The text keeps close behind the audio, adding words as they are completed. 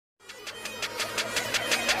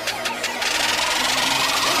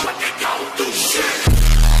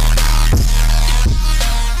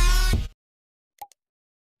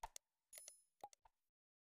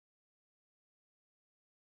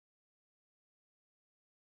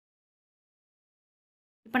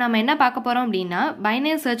இப்போ நம்ம என்ன பார்க்க போகிறோம் அப்படின்னா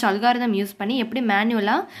பைனரி சர்ச் அல்காரிதம் யூஸ் பண்ணி எப்படி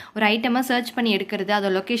மேனுவலாக ஒரு ஐட்டமை சர்ச் பண்ணி எடுக்கிறது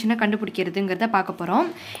அதோட லொக்கேஷனை கண்டுபிடிக்கிறதுங்கிறத பார்க்க போகிறோம்.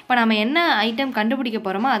 இப்போ நம்ம என்ன ஐட்டம் கண்டுபிடிக்க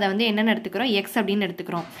போகிறோமோ அதை வந்து என்னென்னு எடுத்துக்கிறோம், எக்ஸ் அப்படின்னு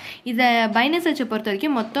எடுத்துக்கிறோம். இதை பைனரி சர்ச்சை பொறுத்த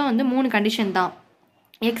வரைக்கும் மொத்தம் வந்து 3 கண்டிஷன் தான்.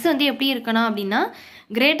 எக்ஸ் வந்து எப்படி இருக்கணும் அப்படின்னா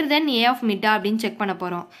greater than a of mid அப்படின்னு செக் பண்ண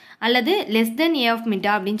போகிறோம், அல்லது less than a of mid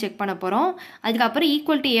அப்படின்னு செக் பண்ண போகிறோம், அதுக்கப்புறம்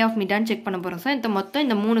equal to a of mid check பண்ண போகிறோம். ஸோ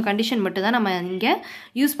இந்த 3 கண்டிஷன் மட்டும் தான் நம்ம இங்கே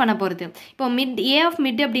யூஸ் பண்ண போகிறது. இப்போ a of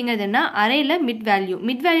mid அப்படிங்கிறது என்ன, அரேயில் மிட்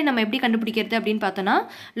வேல்யூ நம்ம எப்படி கண்டுபிடிக்கிறது அப்படின்னு பார்த்தோன்னா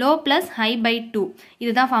low plus high by 2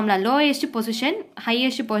 இதுதான் formula. lowest position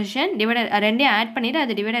highest position ரெண்டையும் ஆட் பண்ணிவிட்டு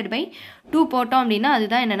அது டிவைடட் பை 2 போட்டோம் அப்படின்னா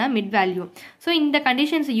அதுதான் என்னென்னா மிட் வேல்யூ. ஸோ இந்த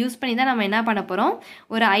கண்டிஷன்ஸை யூஸ் பண்ணி தான் நம்ம என்ன பண்ண போகிறோம்,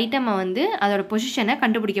 ஒரு ஐட்டமை வந்து அதோட பொசிஷனை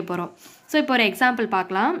கண்டுபிடிக்க போகிறோம். ஸோ இப்போ ஒரு எக்ஸாம்பிள்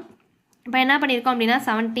பார்க்கலாம். இப்போ என்ன பண்ணியிருக்கோம் அப்படின்னா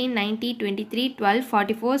 17, 90, 23, 12,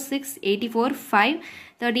 44, 6, 84, 5,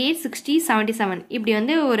 38, 60, 77 இப்படி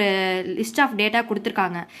வந்து ஒரு லிஸ்ட் ஆஃப் டேட்டா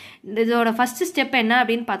கொடுத்துருக்காங்க. இதோட ஃபஸ்ட்டு ஸ்டெப் என்ன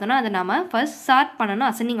அப்படின்னு பார்த்தோன்னா அதை நம்ம ஃபர்ஸ்ட் சார்ட் பண்ணணும்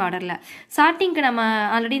அசெண்டிங் ஆர்டரில். சார்ட்டிங்க்கு நம்ம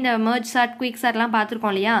ஆல்ரெடி இந்த மெர்ஜ் சார்ட், குயிக் சார்ட்லாம்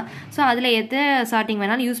பார்த்துருக்கோம் இல்லையா. ஸோ அதில் எது சார்ட்டிங்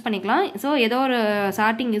வேணாலும் யூஸ் பண்ணிக்கலாம். ஸோ ஏதோ ஒரு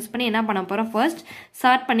சார்ட்டிங் யூஸ் பண்ணி என்ன பண்ண போகிறோம், ஃபர்ஸ்ட்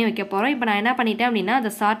சார்ட் பண்ணி வைக்க போகிறோம். இப்போ நான் என்ன பண்ணிட்டேன் அப்படின்னா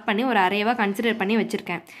அதை சார்ட் பண்ணி ஒரு அரேவாக கன்சிடர் பண்ணி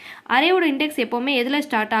வச்சுருக்கேன். அரேவோட இண்டெக்ஸ் எப்போவுமே எதில்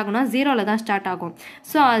ஸ்டார்ட் ஆகும்னா 0ல் தான் ஸ்டார்ட் ஆகும்.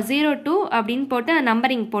 ஸோ 0 to அப்படின்னு போட்டு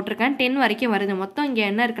நம்பரிங் போட்டிருக்கேன், 10 வரைக்கும் வருது. மொத்தம் இங்கே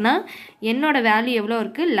என்ன இருக்குன்னா என்னோட வேல்யூ எவ்வளோ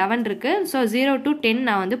இருக்குது, 11 இருக்குது. ஸோ 0 to 10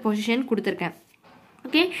 நான் வந்து பொசிஷன் கொடுத்துருக்கேன்.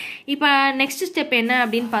 ஓகே, இப்போ நெக்ஸ்ட் ஸ்டெப் என்ன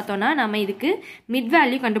அப்படின்னு பார்த்தோன்னா நம்ம இதுக்கு மிட்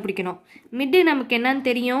வேல்யூ கண்டுபிடிக்கணும். மிட்டு நமக்கு என்னன்னு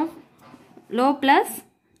தெரியும், low plus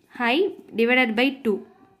high divided by 2.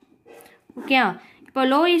 Okay, இப்போ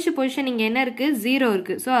லோயஸ்ட் பொசிஷன் இங்கே என்ன இருக்குது, 0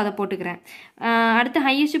 இருக்குது. ஸோ அதை போட்டுக்கிறேன். அடுத்து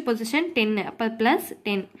ஹையஸ்ட் பொசிஷன் 10, அப்போ ப்ளஸ்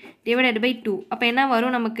 10 டிவைடட் பை 2. அப்போ என்ன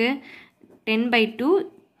வரும் நமக்கு, 10/2.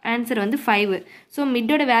 ஆன்சர் வந்து 5. ஸோ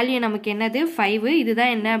மிட்டோட வேல்யூ நமக்கு என்னது 5.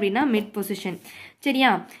 இதுதான் என்ன அப்படின்னா மிட் பொசிஷன். சரியா,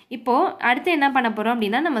 இப்போது அடுத்து என்ன பண்ண போகிறோம்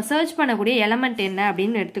அப்படின்னா நம்ம சர்ச் பண்ணக்கூடிய எலமெண்ட் என்ன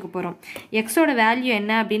அப்படின்னு எடுத்துக்க போகிறோம். எக்ஸோட வேல்யூ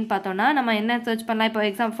என்ன அப்படின்னு பார்த்தோன்னா நம்ம என்ன சர்ச் பண்ணலாம், இப்போ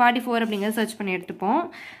எக்ஸாம் 44 அப்படிங்கிறத சர்ச் பண்ணி எடுத்துப்போம்.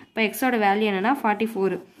 இப்போ எக்ஸோட வேல்யூ என்னென்னா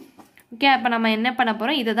 44. ஓகே, அப்போ நம்ம என்ன பண்ண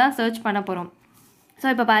போகிறோம், இதை தான் சர்ச் பண்ண போகிறோம். ஸோ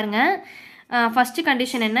இப்போ பாருங்கள், ஃபஸ்ட்டு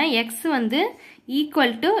கண்டிஷன் என்ன, எக்ஸ் வந்து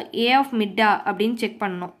ஈக்குவல் டு ஏ ஆஃப் மிட்டா அப்படின்னு செக்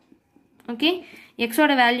பண்ணணும். ஓகே,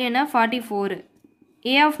 எக்ஸோட வேல்யூ என்ன 44,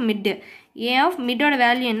 ஏ ஆஃப் மிட்டோட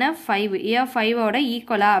வேல்யூ என்ன 5, ஏ ஆஃப் 5ஓட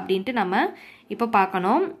ஈக்குவலா அப்படின்ட்டு நம்ம இப்போ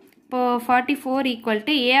பார்க்கணும். இப்போது 44 equal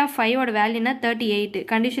to A of 5ஓட value என்ன 38.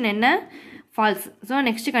 கண்டிஷன் என்ன, falls. So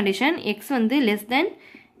next condition X வந்து less than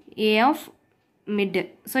A of mid.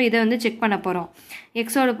 So இதை வந்து செக் பண்ண போகிறோம்.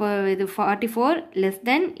 எக்ஸோட இது 44 லெஸ்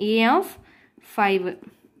தென் ஏ ஆஃப் 5,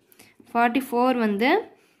 44 வந்து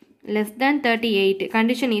லெஸ் தேன் 38.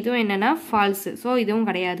 கண்டிஷன் இதுவும் என்னென்னா ஃபால்ஸு. ஸோ இதுவும்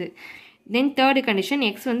கிடையாது. தென் தேர்டு கண்டிஷன்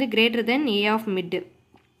எக்ஸ் வந்து greater than A of mid.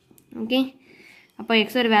 Okay, அப்போ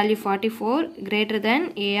எக்ஸோட value 44 greater than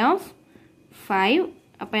A of 5.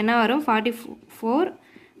 அப்போ என்ன வரும், 44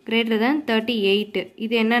 கிரேட்டர் தென் 38.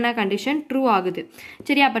 இது என்னென்ன கண்டிஷன் ட்ரூ ஆகுது.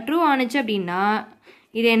 சரி, அப்போ ட்ரூ ஆனிச்சு அப்படின்னா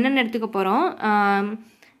இது என்னென்னு எடுத்துக்க போகிறோம்,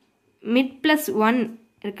 மிட் ப்ளஸ் 1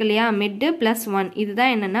 இருக்கு இல்லையா, மிட்டு ப்ளஸ் 1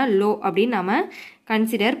 இதுதான் என்னென்னா லோ அப்படின்னு நம்ம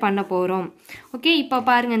கன்சிடர் பண்ண போகிறோம். ஓகே, இப்போ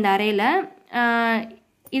பாருங்கள் இந்த அரேயில்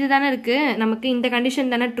இது தானே இருக்குது, நமக்கு இந்த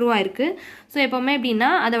கண்டிஷன் தானே ட்ரூ ஆயிருக்கு. ஸோ எப்போவுமே எப்படின்னா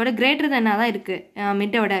அதோட கிரேட்டர் தென்னாக தான் இருக்குது.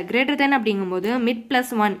 மிட்டோட கிரேட்டர் தென் அப்படிங்கும்போது மிட்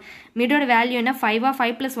ப்ளஸ் 1, மிட்டோட வேல்யூ என்ன 5,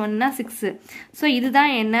 5 + 1 6. ஸோ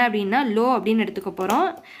இதுதான் என்ன அப்படின்னா லோ அப்படின்னு எடுத்துக்க போகிறோம்.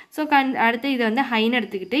 ஸோ அடுத்து இதை வந்து ஹைன்னு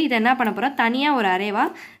எடுத்துக்கிட்டு இதை என்ன பண்ண போகிறோம், தனியாக ஒரு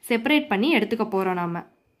அரேவாக செப்பரேட் பண்ணி எடுத்துக்க போகிறோம் நம்ம.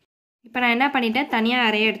 இப்போ நான் என்ன பண்ணிட்டேன், தனியாக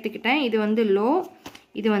அரே எடுத்துக்கிட்டேன். இது வந்து லோ,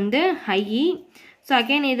 இது வந்து ஹை. ஸோ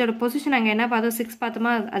அகெயின் இதோட பொசிஷன் அங்கே என்ன பார்த்தோம், 6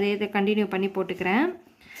 பார்த்தோமா, அதே இதை கண்டினியூ பண்ணி போட்டுக்கிறேன்.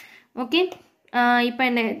 ஓகே, இப்போ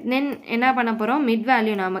என்ன பண்ண போகிறோம், மிட்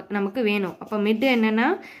வேல்யூ நமக்கு வேணும். அப்போ மிட் என்னென்னா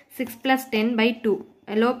 6 + 10/2.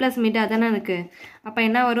 லோ ப்ளஸ் மிட் அதானே இருக்குது. அப்போ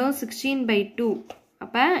என்ன வரும் 16/2,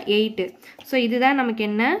 அப்போ 8. ஸோ இதுதான் நமக்கு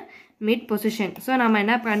என்ன மிட் பொசிஷன். ஸோ நம்ம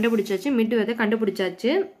என்ன கண்டுபிடிச்சாச்சு, மிட் வந்து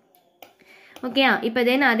கண்டுபிடிச்சாச்சு. ஓகே, இப்போ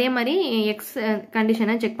தென் அதே மாதிரி எக்ஸ்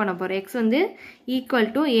கண்டிஷனை செக் பண்ண போகிறோம். எக்ஸ் வந்து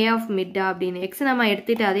ஈக்குவல் டு ஏ ஆஃப் மிட்டா அப்படின்னு. எக்ஸ் நம்ம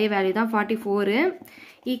எடுத்துகிட்டு அதே வேல்யூ தான் 44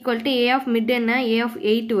 equal to A of mid என்ன ஏ ஆஃப்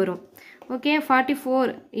 8 வரும். Okay,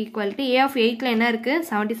 44 equal to A of 8ல் என்ன இருக்குது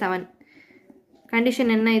 77.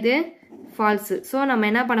 கண்டிஷன் என்ன, இது ஃபால்ஸு. ஸோ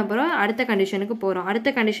நம்ம என்ன பண்ண போகிறோம், அடுத்த கண்டிஷனுக்கு போகிறோம்.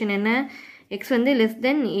 அடுத்த கண்டிஷன் என்ன, எக்ஸ் வந்து less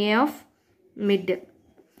than A of mid.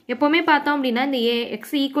 எப்போவுமே பார்த்தோம் அப்படின்னா இந்த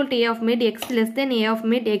X equal to A of mid, X less than A of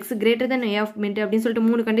mid, X greater than A of mid அப்படின்னு சொல்லிட்டு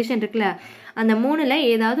 3 கண்டிஷன் இருக்குல்ல. அந்த 3ல்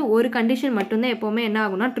ஏதாவது ஒரு கண்டிஷன் மட்டும்தான் எப்போவுமே என்ன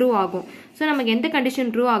ஆகும்னா ட்ரூ ஆகும். ஸோ நமக்கு எந்த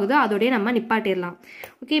கண்டிஷன் ட்ரூ ஆகுதோ அதோடய நம்ம நிப்பாட்டிடலாம்.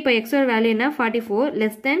 ஓகே, இப்போ எக்ஸோட வேல்யூ என்ன 44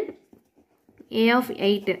 லெஸ் தென் ஏ ஆஃப்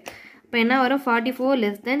 8. இப்போ என்ன வரும் 44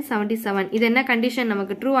 less than 77. இது என்ன கண்டிஷன்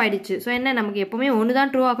நமக்கு ட்ரூ ஆயிடுச்சு. ஸோ என்ன நமக்கு எப்போவுமே ஒன்று தான்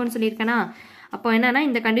ட்ரூ ஆகும்னு சொல்லியிருக்கேனா, அப்போ என்னன்னா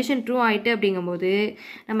இந்த கண்டிஷன் ட்ரூ ஆகிட்டு அப்படிங்கும்போது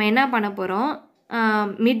நம்ம என்ன பண்ண போகிறோம்,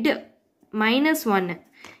 mid -1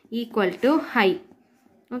 equal to high.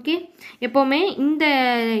 Okay, எப்போவுமே இந்த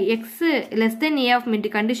x less than A of mid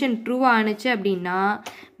condition true ஆணுச்சு அப்படின்னா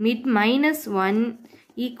மிட் -1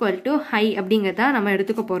 ஈக்குவல் டு ஹை அப்படிங்கிறத நம்ம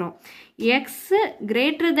எடுத்துக்க போகிறோம். X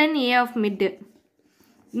greater than A of mid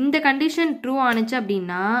இந்த கண்டிஷன் ட்ரூ ஆணுச்சு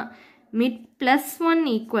அப்படின்னா மிட் +1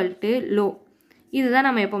 ஈக்குவல் டு லோ. இதுதான்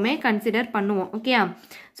நம்ம எப்போவுமே கன்சிடர் பண்ணுவோம். ஓகேயா,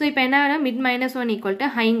 ஸோ இப்போ என்ன மிட் -1 ஈக்குவல் டு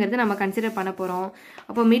ஹைங்கிறது நம்ம கன்சிடர் பண்ண போகிறோம்.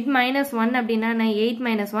 அப்போ மிட் -1 அப்படின்னா 8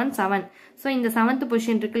 - 1 7. ஸோ இந்த 7th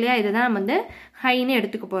பொசிஷன் இருக்கு இல்லையா, இதுதான் நம்ம வந்து ஹைன்னு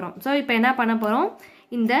எடுத்துக்க போகிறோம். ஸோ இப்போ என்ன பண்ண போகிறோம்,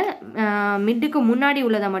 இந்த மிட்டுக்கு முன்னாடி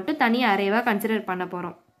உள்ளதை மட்டும் தனி அரேவாக கன்சிடர் பண்ண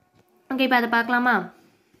போகிறோம். ஓகே, இப்போ அதை பார்க்கலாமா.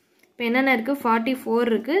 இப்போ என்னென்ன இருக்குது, 44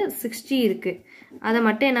 இருக்குது, 60 இருக்குது. அதை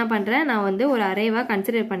மட்டும் என்ன பண்ணுறேன், நான் வந்து ஒரு அரேவாக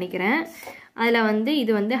கன்சிடர் பண்ணிக்கிறேன். அதில் வந்து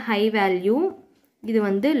இது வந்து ஹை வேல்யூ, இது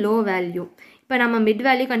வந்து லோ வேல்யூ. இப்போ நம்ம மிட்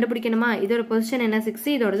வேல்யூ கண்டுபிடிக்கணுமா, இதோட பொசிஷன் என்ன 6,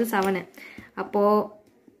 இதோடது 7. அப்போது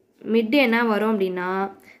மிட் என்ன வரும் அப்படின்னா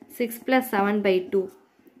 6 + 7/2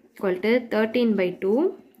 = 13/2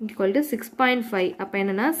 = 6.5. அப்போ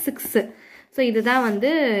என்னென்னா 6. ஸோ இதுதான் வந்து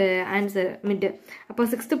ஆன்சர் மிட்டு. அப்போ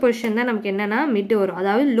 6th பொசிஷன் தான் நமக்கு என்னென்னா மிட்டு வரும்.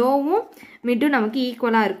 அதாவது லோவும் மிட்டும் நமக்கு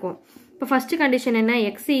ஈக்குவலாக இருக்கும். இப்போ ஃபஸ்ட்டு கண்டிஷன் என்ன,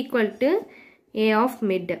 X equal to A of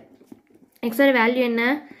mid. எக்ஸோட வேல்யூ என்ன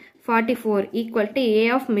 44 equal to A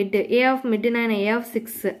of mid. A of மிட்னா என்ன, ஏ ஆஃப்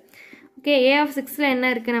 6. ஓகே, ஏ ஆஃப் 6ல் என்ன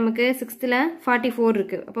இருக்குது நமக்கு, 6ல் 44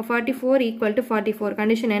 இருக்குது. அப்போ 44 ஈக்குவல் டு 44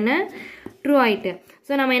 கண்டிஷன் என்ன ட்ரூ ஆகிட்டு.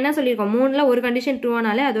 ஸோ நம்ம என்ன சொல்லியிருக்கோம், 3ல் ஒரு கண்டிஷன் ட்ரூ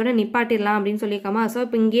ஆனாலே அதோட நிப்பாட்டிடலாம் அப்படின்னு சொல்லியிருக்கோமா. ஸோ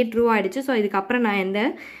இப்போ இங்கேயே ட்ரூ ஆகிடுச்சு. ஸோ இதுக்கப்புறம் நான் எந்த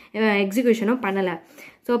எக்ஸிக்யூஷனும் பண்ணலை.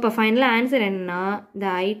 ஸோ இப்போ ஃபைனலாக ஆன்சர் என்னன்னா த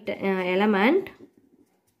எலமெண்ட்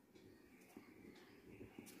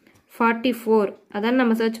 44 அதான்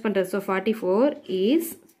நம்ம சர்ச் பண்ணுறது. So 44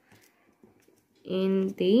 is in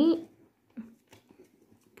the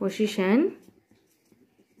position,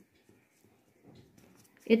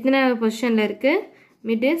 எத்தனை பொசிஷனில் இருக்குது,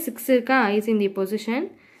 மிட் 6 இருக்கா, is in the position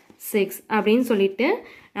 6 அப்படின்னு சொல்லிட்டு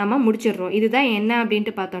நம்ம முடிச்சிடுறோம். இதுதான் என்ன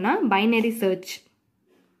அப்படின்ட்டு பார்த்தோன்னா பைனரி சர்ச்.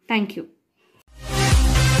 தேங்க்யூ.